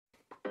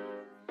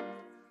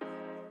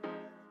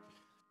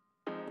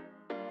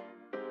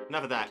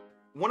enough of that.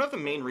 One of the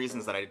main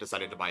reasons that I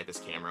decided to buy this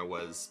camera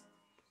was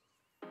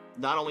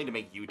not only to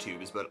make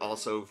YouTubes, but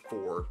also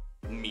for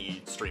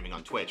me streaming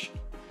on Twitch.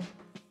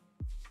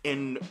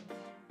 And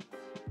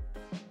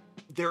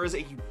there is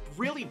a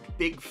really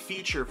big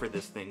feature for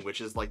this thing,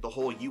 which is like the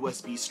whole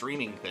USB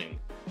streaming thing,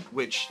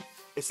 which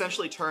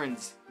essentially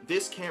turns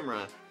this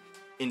camera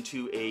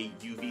into a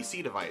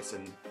UVC device.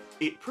 And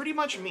it pretty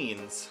much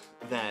means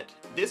that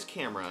this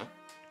camera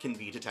can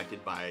be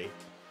detected by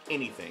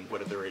anything,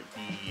 whether it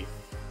be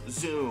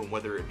Zoom,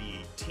 whether it be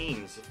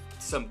Teams,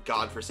 some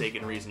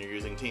godforsaken reason you're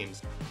using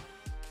Teams.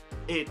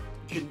 It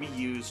can be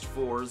used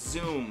for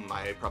Zoom,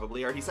 I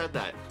probably already said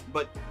that,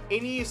 but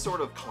any sort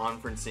of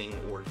conferencing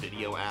or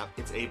video app,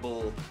 it's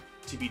able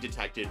to be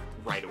detected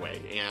right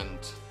away, and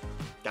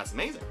that's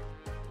amazing.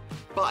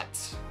 But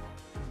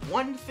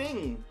one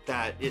thing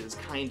that is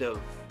kind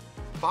of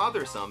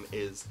bothersome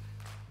is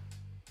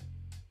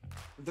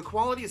the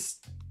quality is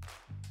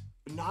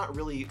not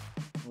really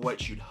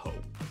what you'd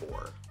hope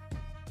for.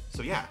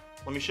 So yeah,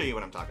 let me show you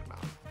what I'm talking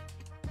about.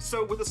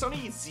 So with the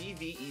Sony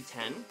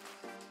ZV-E10,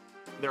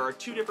 there are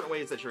two different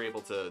ways that you're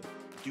able to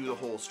do the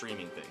whole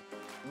streaming thing.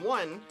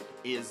 One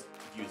is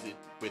use it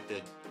with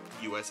the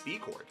USB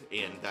cord,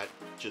 and that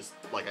just,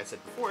 like I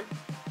said before,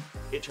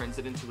 it turns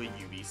it into a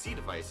UVC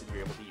device and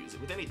you're able to use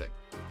it with anything.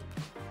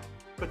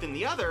 But then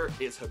the other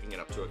is hooking it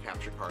up to a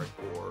capture card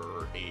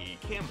or a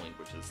Camlink,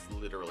 which is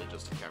literally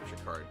just a capture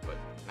card, but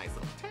nice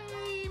little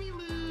tiny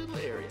little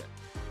area.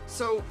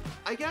 So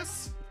I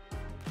guess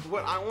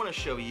what I want to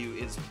show you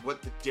is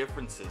what the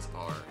differences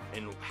are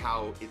and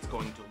how it's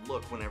going to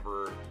look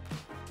whenever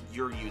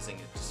you're using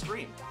it to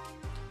stream.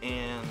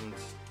 And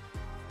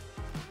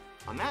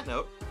on that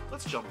note,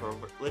 let us jump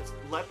over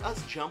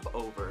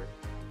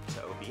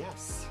to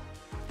OBS.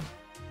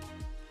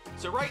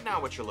 So right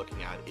now what you're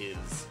looking at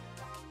is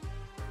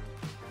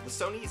the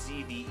Sony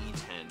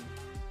ZV-E10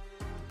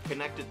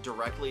 connected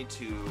directly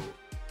to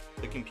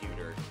the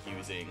computer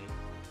using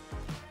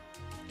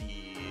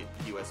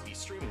the USB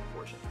streaming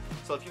portion.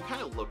 So if you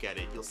kind of look at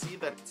it, you'll see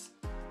that it's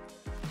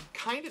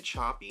kind of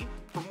choppy.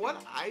 From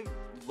what I've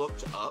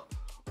looked up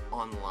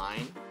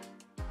online,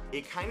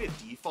 it kind of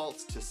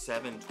defaults to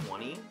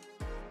 720,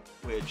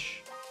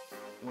 which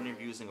when you're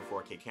using a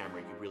 4K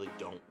camera, you really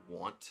don't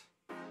want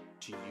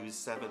to use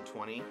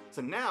 720.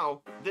 So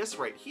now, this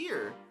right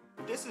here,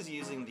 this is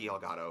using the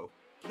Elgato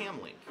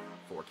Camlink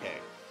 4K.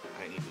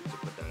 I needed to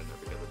put that in there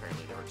because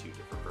apparently there are two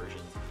different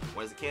versions.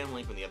 One is the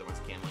Camlink and the other one's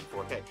the Camlink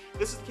 4K.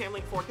 This is the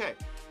Camlink 4K.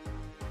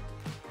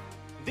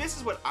 This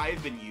is what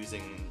I've been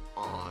using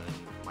on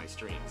my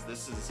streams.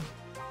 This is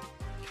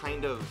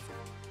kind of,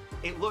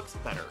 it looks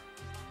better.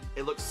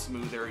 It looks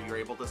smoother. You're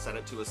able to set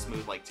it to a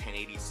smooth like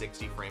 1080,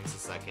 60 frames a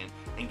second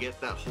and get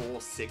that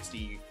whole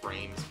 60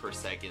 frames per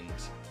second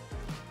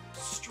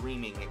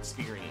streaming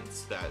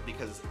experience. That,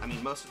 because I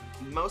mean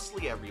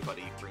mostly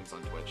everybody streams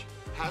on Twitch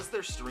has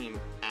their stream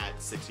at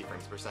 60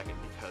 frames per second,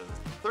 because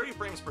 30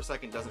 frames per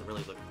second doesn't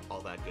really look all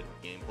that good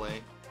in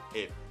gameplay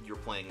if you're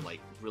playing like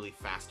really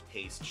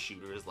fast-paced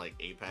shooters like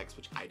Apex,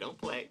 which I don't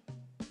play,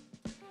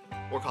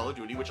 or Call of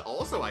Duty, which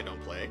also I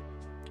don't play,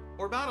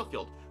 or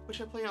Battlefield, which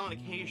I play on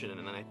occasion, and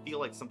then I feel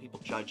like some people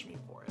judge me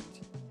for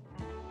it.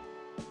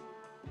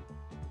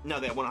 No,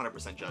 they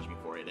 100% judge me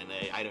for it, and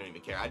I don't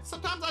even care.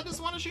 Sometimes I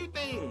just want to shoot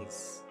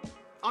things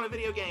on a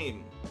video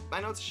game.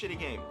 I know it's a shitty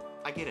game.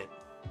 I get it.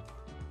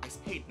 I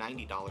paid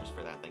 $90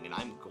 for that thing, and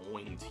I'm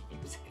going to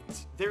use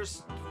it.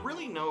 There's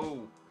really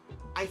no...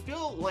 I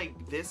feel like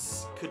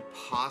this could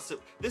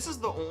possibly... This is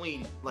the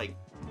only, like,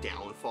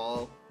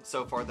 downfall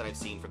so far that I've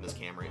seen from this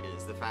camera,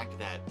 is the fact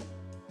that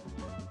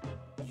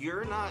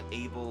you're not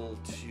able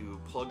to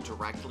plug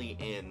directly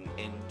in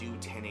and do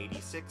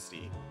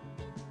 1080-60.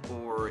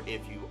 Or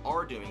if you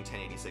are doing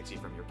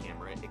 1080-60 from your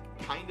camera, it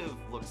kind of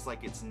looks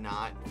like it's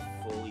not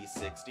fully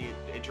 60.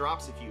 It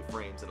drops a few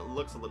frames and it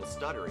looks a little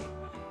stuttery.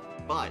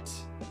 But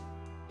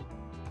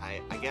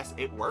I guess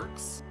it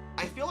works.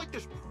 I feel like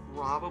there's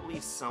probably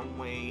some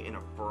way in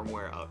a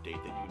firmware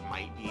update that you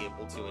might be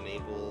able to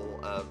enable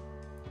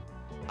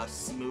a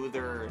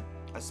smoother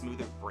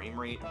frame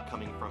rate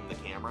coming from the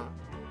camera.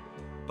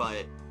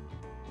 But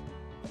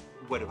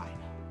what do I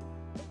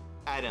know?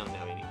 I don't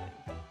know anything.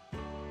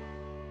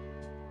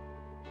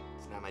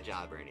 It's not my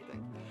job or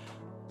anything.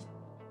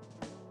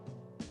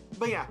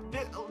 But yeah,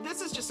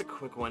 this is just a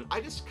quick one.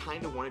 I just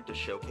kind of wanted to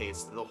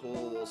showcase the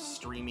whole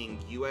streaming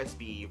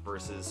USB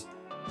versus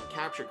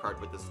capture card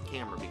with this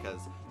camera,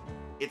 because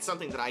it's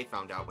something that I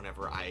found out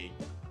whenever I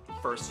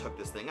first hooked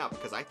this thing up,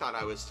 because I thought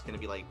I was going to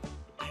be like,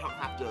 I don't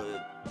have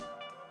to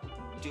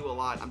do a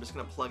lot, I'm just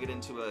going to plug it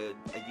into a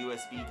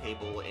USB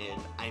cable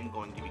and I'm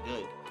going to be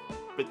good.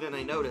 But then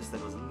I noticed that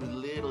it was a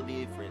little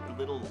different, a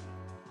little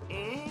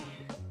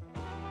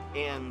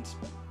and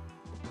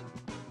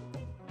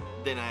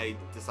then I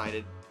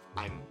decided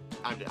I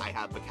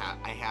have the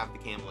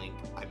Camlink,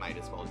 I might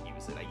as well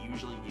use it.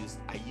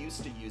 I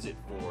used to use it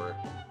for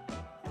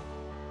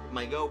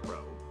my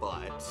GoPro,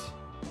 but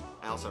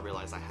I also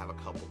realized I have a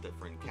couple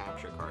different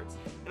capture cards.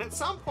 And at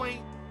some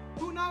point,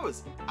 Who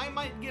knows? I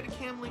might get a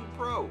Camlink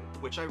Pro,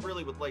 which I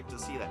really would like to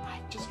see that.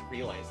 I just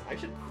realized I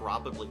should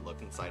probably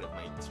look inside of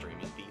my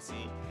streaming PC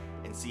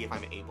and see if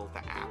I'm able to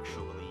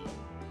actually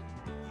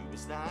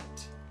use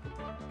that,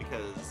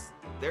 because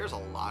there's a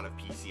lot of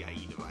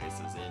PCIe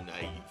devices, and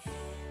I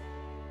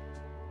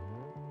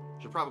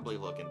should probably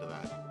look into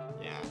that.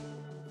 Yeah.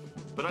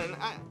 But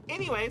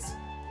anyways,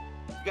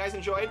 if you guys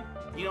enjoyed,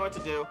 you know what to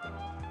do.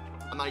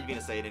 I'm not even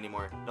gonna say it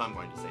anymore. No, I'm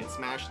going to say it.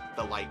 Smash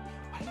the like.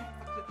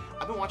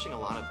 I've been watching a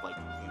lot of like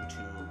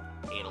YouTube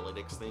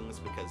analytics things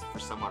because for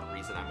some odd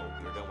reason I'm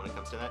a weirdo when it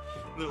comes to that.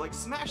 And they're like,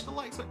 smash the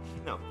like.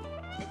 No,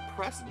 you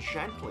press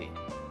gently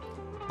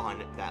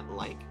on that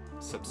like,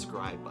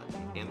 subscribe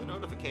button, and the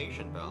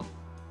notification bell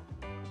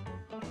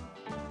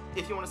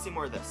if you want to see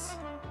more of this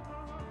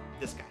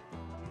guy.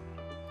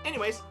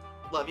 Anyways,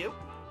 love you,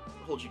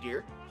 hold you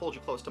dear, hold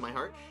you close to my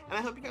heart, and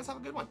I hope you guys have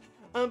a good one.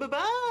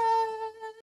 Bye-bye!